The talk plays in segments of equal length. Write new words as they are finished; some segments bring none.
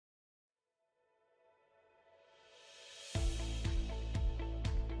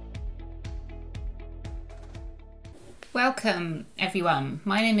Welcome everyone.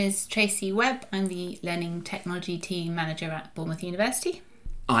 My name is Tracey Webb. I'm the Learning Technology Team Manager at Bournemouth University.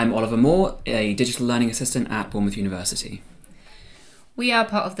 I'm Oliver Moore, a Digital Learning Assistant at Bournemouth University. We are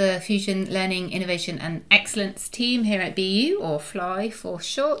part of the Fusion Learning Innovation and Excellence team here at BU, or FLY for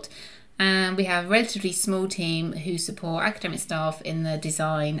short. And we have a relatively small team who support academic staff in the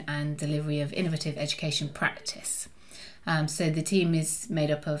design and delivery of innovative education practice. So the team is made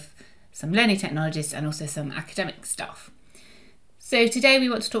up of some learning technologists and also some academic staff. So today we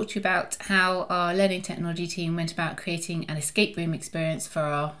want to talk to you about how our learning technology team went about creating an escape room experience for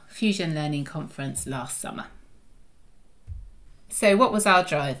our Fusion Learning Conference last summer. So what was our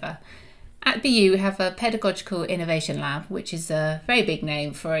driver? At BU we have a Pedagogical Innovation Lab, which is a very big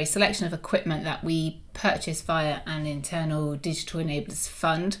name for a selection of equipment that we purchase via an internal Digital Enablers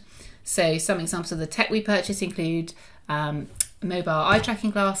Fund. So some examples of the tech we purchase include mobile eye tracking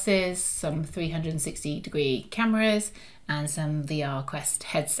glasses, some 360-degree cameras, and some VR Quest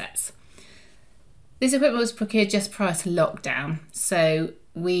headsets. This equipment was procured just prior to lockdown, so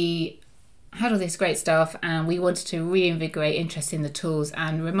we had all this great stuff and we wanted to reinvigorate interest in the tools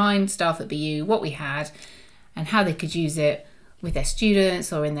and remind staff at BU what we had and how they could use it with their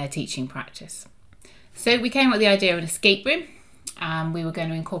students or in their teaching practice. So we came up with the idea of an escape room. We were going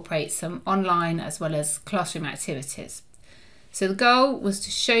to incorporate some online as well as classroom activities. So the goal was to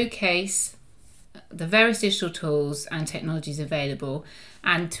showcase the various digital tools and technologies available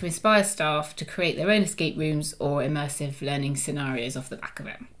and to inspire staff to create their own escape rooms or immersive learning scenarios off the back of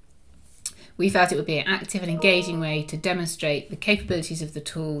it. We felt it would be an active and engaging way to demonstrate the capabilities of the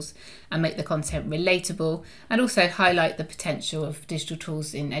tools and make the content relatable and also highlight the potential of digital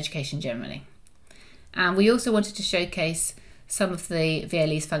tools in education generally. And we also wanted to showcase some of the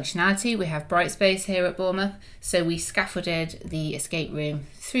VLE's functionality. We have Brightspace here at Bournemouth, so we scaffolded the escape room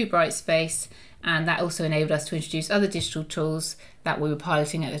through Brightspace, and that also enabled us to introduce other digital tools that we were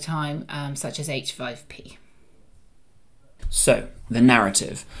piloting at the time, such as H5P. So, the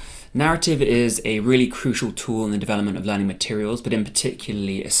narrative. Narrative is a really crucial tool in the development of learning materials, but in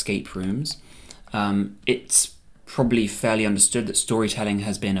particularly escape rooms. It's probably fairly understood that storytelling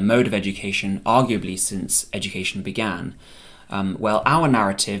has been a mode of education, arguably since education began. Well, our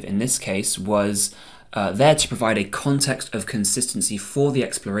narrative in this case was there to provide a context of consistency for the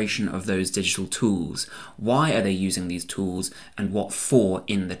exploration of those digital tools. Why are they using these tools and what for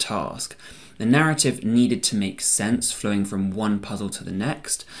in the task? The narrative needed to make sense flowing from one puzzle to the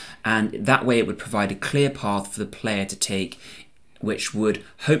next, and that way it would provide a clear path for the player to take, which would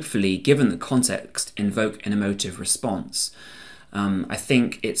hopefully, given the context, invoke an emotive response. I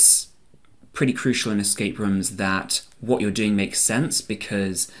think it's pretty crucial in escape rooms that what you're doing makes sense,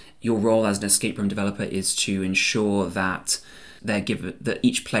 because your role as an escape room developer is to ensure that that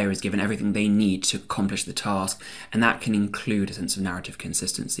each player is given everything they need to accomplish the task, and that can include a sense of narrative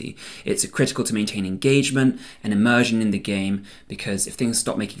consistency. It's critical to maintain engagement and immersion in the game, because if things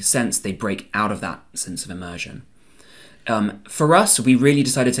stop making sense, they break out of that sense of immersion. For us, we really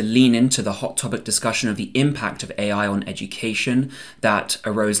decided to lean into the hot topic discussion of the impact of AI on education that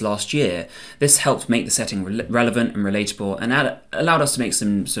arose last year. This helped make the setting relevant and relatable, and allowed us to make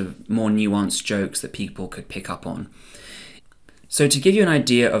some sort of more nuanced jokes that people could pick up on. So to give you an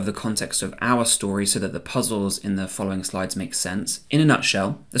idea of the context of our story so that the puzzles in the following slides make sense, in a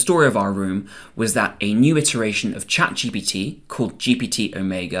nutshell, the story of our room was that a new iteration of ChatGPT, called GPT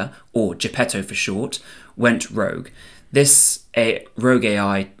Omega, or Geppetto for short, went rogue. This rogue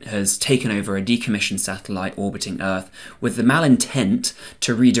AI has taken over a decommissioned satellite orbiting Earth with the malintent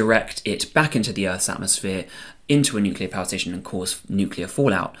to redirect it back into the Earth's atmosphere, into a nuclear power station, and cause nuclear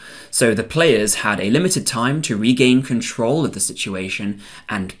fallout. So the players had a limited time to regain control of the situation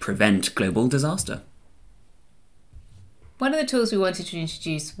and prevent global disaster. One of the tools we wanted to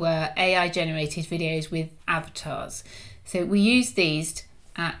introduce were AI-generated videos with avatars. So we used these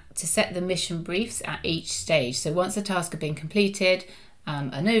to set the mission briefs at each stage. So once the task had been completed,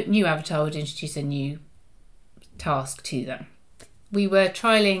 a new avatar would introduce a new task to them. We were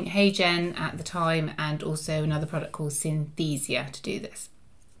trialling HeyGen at the time and also another product called Synthesia to do this.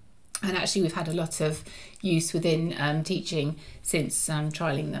 And actually we've had a lot of use within teaching since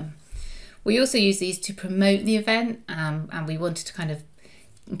trialling them. We also use these to promote the event, and we wanted to kind of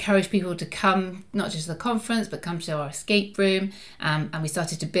encourage people to come, not just to the conference, but come to our escape room, and we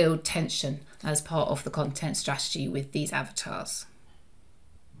started to build tension as part of the content strategy with these avatars.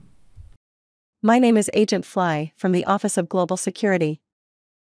 My name is Agent Fly from the Office of Global Security.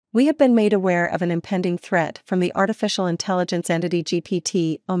 We have been made aware of an impending threat from the artificial intelligence entity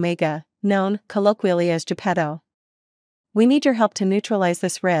GPT Omega, known colloquially as Geppetto. We need your help to neutralize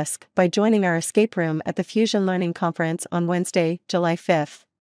this risk by joining our escape room at the Fusion Learning Conference on Wednesday, July 5th.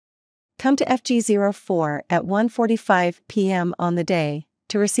 Come to FG04 at 1:45 p.m. on the day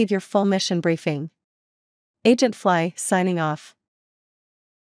to receive your full mission briefing. Agent Fly signing off.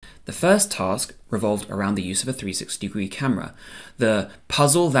 The first task revolved around the use of a 360-degree camera. The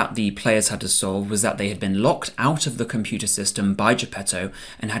puzzle that the players had to solve was that they had been locked out of the computer system by Geppetto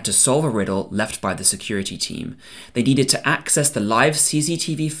and had to solve a riddle left by the security team. They needed to access the live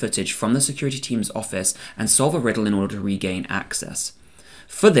CCTV footage from the security team's office and solve a riddle in order to regain access.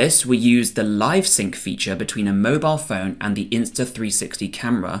 For this, we used the live sync feature between a mobile phone and the Insta360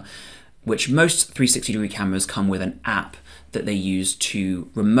 camera, which most 360-degree cameras come with an app that they use to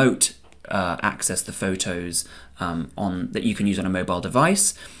remote access the photos that you can use on a mobile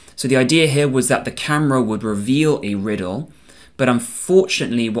device. So the idea here was that the camera would reveal a riddle, but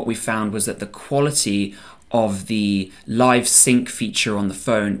unfortunately what we found was that the quality of the live sync feature on the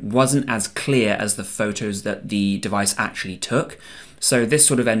phone wasn't as clear as the photos that the device actually took. So this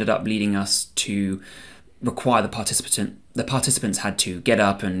sort of ended up leading us to require the participants had to get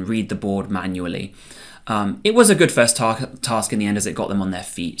up and read the board manually. It was a good first task in the end as it got them on their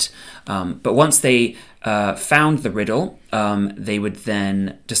feet. But once they found the riddle, they would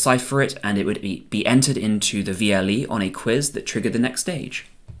then decipher it and it would be entered into the VLE on a quiz that triggered the next stage.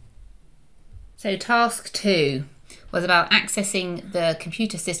 So task 2 was about accessing the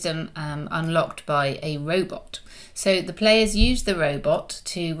computer system unlocked by a robot. So the players used the robot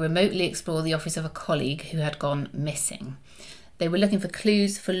to remotely explore the office of a colleague who had gone missing. They were looking for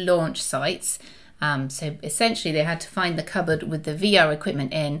clues for launch sites. So essentially they had to find the cupboard with the VR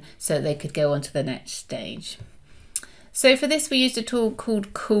equipment in so they could go on to the next stage. So for this we used a tool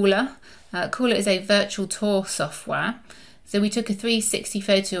called Cooler. Cooler is a virtual tour software. So we took a 360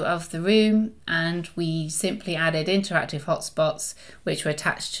 photo of the room and we simply added interactive hotspots which were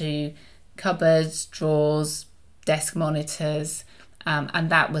attached to cupboards, drawers, desk monitors, and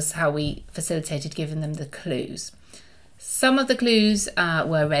that was how we facilitated giving them the clues. Some of the clues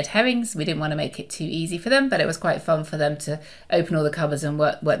were red herrings. We didn't want to make it too easy for them, but it was quite fun for them to open all the cupboards and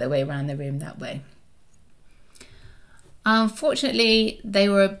work their way around the room that way. Unfortunately, they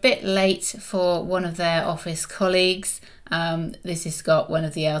were a bit late for one of their office colleagues. This is Scott, one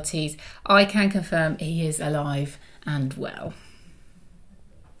of the LTs. I can confirm he is alive and well.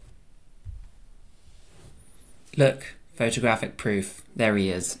 Look, photographic proof. There he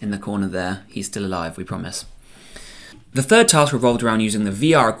is, in the corner there. He's still alive, we promise. The third task revolved around using the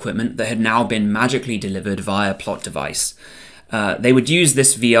VR equipment that had now been magically delivered via plot device. They would use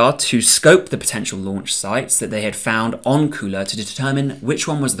this VR to scope the potential launch sites that they had found on Cooler to determine which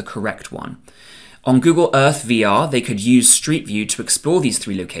one was the correct one. On Google Earth VR, they could use Street View to explore these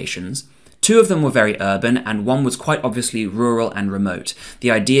 3 locations. 2 of them were very urban and one was quite obviously rural and remote.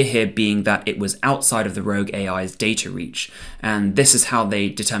 The idea here being that it was outside of the rogue AI's data reach, and this is how they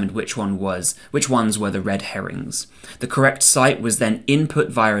determined which ones were the red herrings. The correct site was then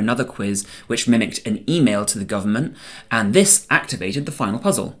input via another quiz which mimicked an email to the government, and this activated the final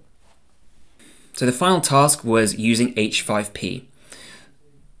puzzle. So the final task was using H5P.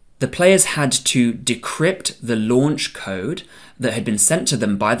 The players had to decrypt the launch code that had been sent to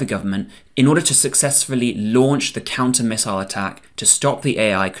them by the government in order to successfully launch the counter-missile attack to stop the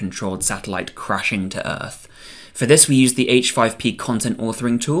AI-controlled satellite crashing to Earth. For this, we used the H5P content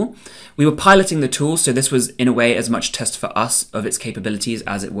authoring tool. We were piloting the tool, so this was in a way as much test for us of its capabilities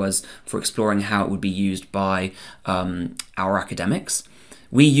as it was for exploring how it would be used by our academics.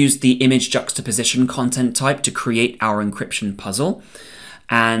 We used the image juxtaposition content type to create our encryption puzzle.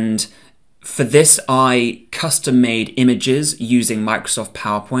 And for this, I custom-made images using Microsoft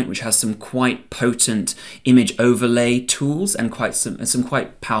PowerPoint, which has some quite potent image overlay tools and some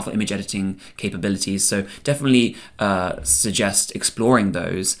quite powerful image editing capabilities. So definitely suggest exploring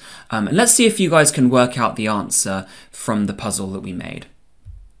those. And let's see if you guys can work out the answer from the puzzle that we made.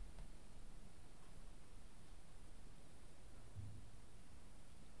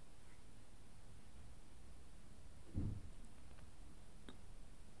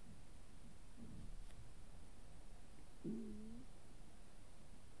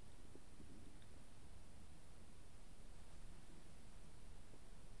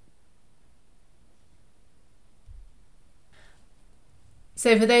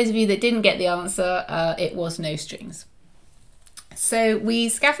 So for those of you that didn't get the answer, it was no strings. So we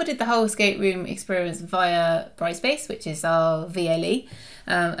scaffolded the whole escape room experience via Brightspace, which is our VLE,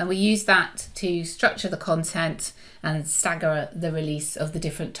 and we used that to structure the content and stagger the release of the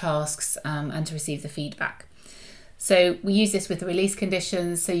different tasks and to receive the feedback. So we use this with the release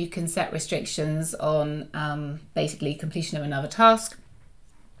conditions, so you can set restrictions on basically completion of another task,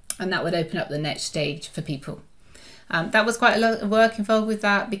 and that would open up the next stage for people. That was quite a lot of work involved with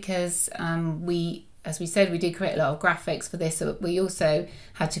that, because as we said, we did create a lot of graphics for this. So we also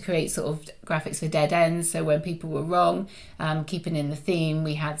had to create sort of graphics for dead ends. So when people were wrong, keeping in the theme,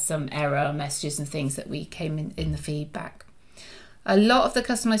 we had some error messages and things that we came in the feedback. A lot of the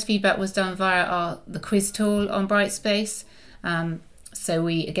customized feedback was done via the quiz tool on Brightspace. So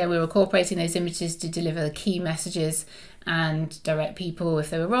we were incorporating those images to deliver the key messages and direct people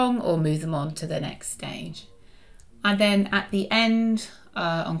if they were wrong or move them on to the next stage. And then at the end,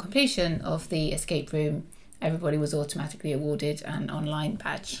 on completion of the escape room, everybody was automatically awarded an online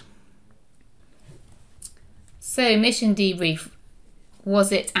badge. So mission debrief,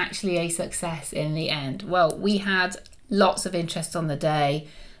 was it actually a success in the end? Well, we had lots of interest on the day,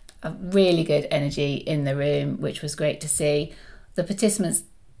 a really good energy in the room, which was great to see. The participants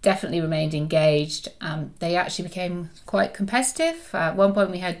definitely remained engaged. They actually became quite competitive. At one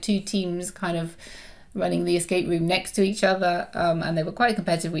point we had 2 teams kind of running the escape room next to each other, and they were quite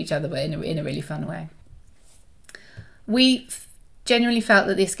competitive with each other, but in a really fun way. We genuinely felt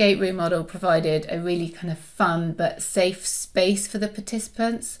that the escape room model provided a really kind of fun but safe space for the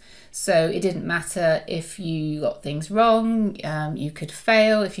participants. So it didn't matter if you got things wrong, you could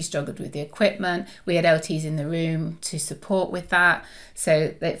fail if you struggled with the equipment. We had LTs in the room to support with that,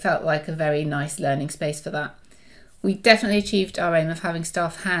 so it felt like a very nice learning space for that. We definitely achieved our aim of having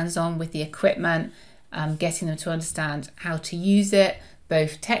staff hands-on with the equipment, getting them to understand how to use it,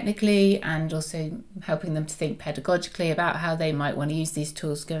 both technically and also helping them to think pedagogically about how they might want to use these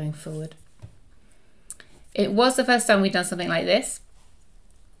tools going forward. It was the first time we'd done something like this.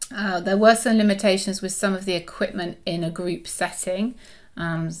 There were some limitations with some of the equipment in a group setting.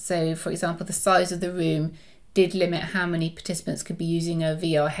 So for example, the size of the room did limit how many participants could be using a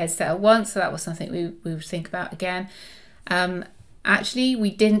VR headset at once. So that was something we would think about again. Actually,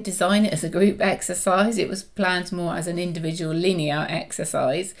 we didn't design it as a group exercise. It was planned more as an individual linear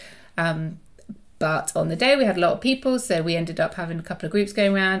exercise. But on the day we had a lot of people, so we ended up having a couple of groups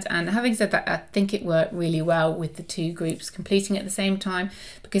going around. And having said that, I think it worked really well with the 2 groups completing at the same time,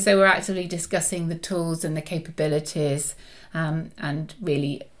 because they were actively discussing the tools and the capabilities, and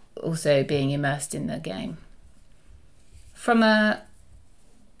really also being immersed in the game. From a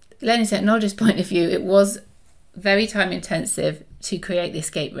learning technologist point of view, it was very time intensive to create the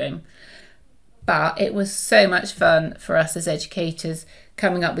escape room, but it was so much fun for us as educators,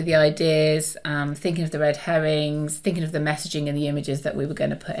 coming up with the ideas, thinking of the red herrings, thinking of the messaging and the images that we were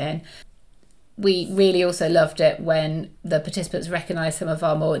going to put in. We really also loved it when the participants recognised some of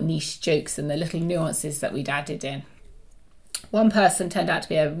our more niche jokes and the little nuances that we'd added in. One person turned out to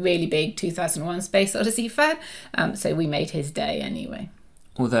be a really big 2001 Space Odyssey fan, so we made his day anyway.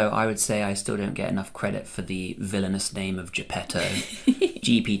 Although I would say I still don't get enough credit for the villainous name of Geppetto.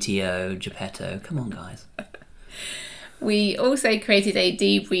 GPTO, Geppetto. Come on, guys. We also created a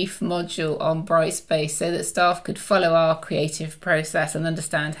debrief module on Brightspace so that staff could follow our creative process and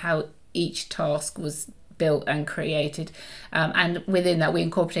understand how each task was built and created. And within that, we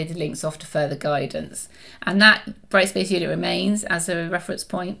incorporated links off to further guidance. And that Brightspace unit remains as a reference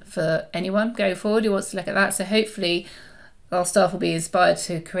point for anyone going forward who wants to look at that. So hopefully our staff will be inspired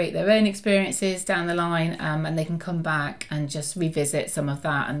to create their own experiences down the line, and they can come back and just revisit some of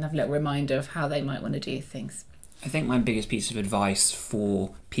that and have a little reminder of how they might want to do things. I think my biggest piece of advice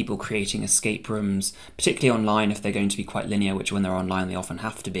for people creating escape rooms, particularly online if they're going to be quite linear, which when they're online they often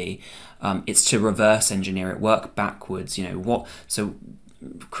have to be, it's to reverse engineer it, work backwards. So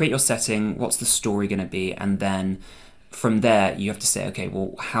create your setting, what's the story going to be, and then from there you have to say, okay,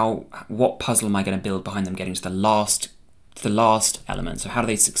 well, what puzzle am I going to build behind them getting to the last element? So how do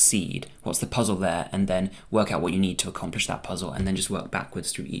they succeed? What's the puzzle there? And then work out what you need to accomplish that puzzle, and then just work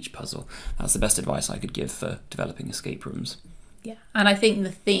backwards through each puzzle. That's the best advice I could give for developing escape rooms. Yeah, and I think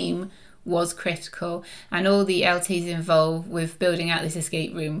the theme was critical, and all the LTs involved with building out this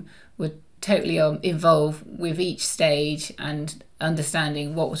escape room were totally involved with each stage and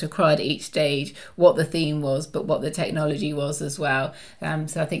understanding what was required at each stage, what the theme was, but what the technology was as well.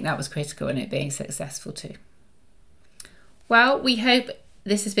 So I think that was critical in it being successful too. Well, we hope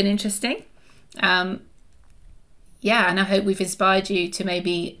this has been interesting. And I hope we've inspired you to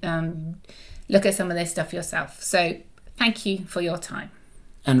maybe look at some of this stuff yourself. So thank you for your time.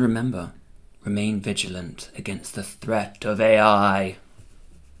 And remember, remain vigilant against the threat of AI.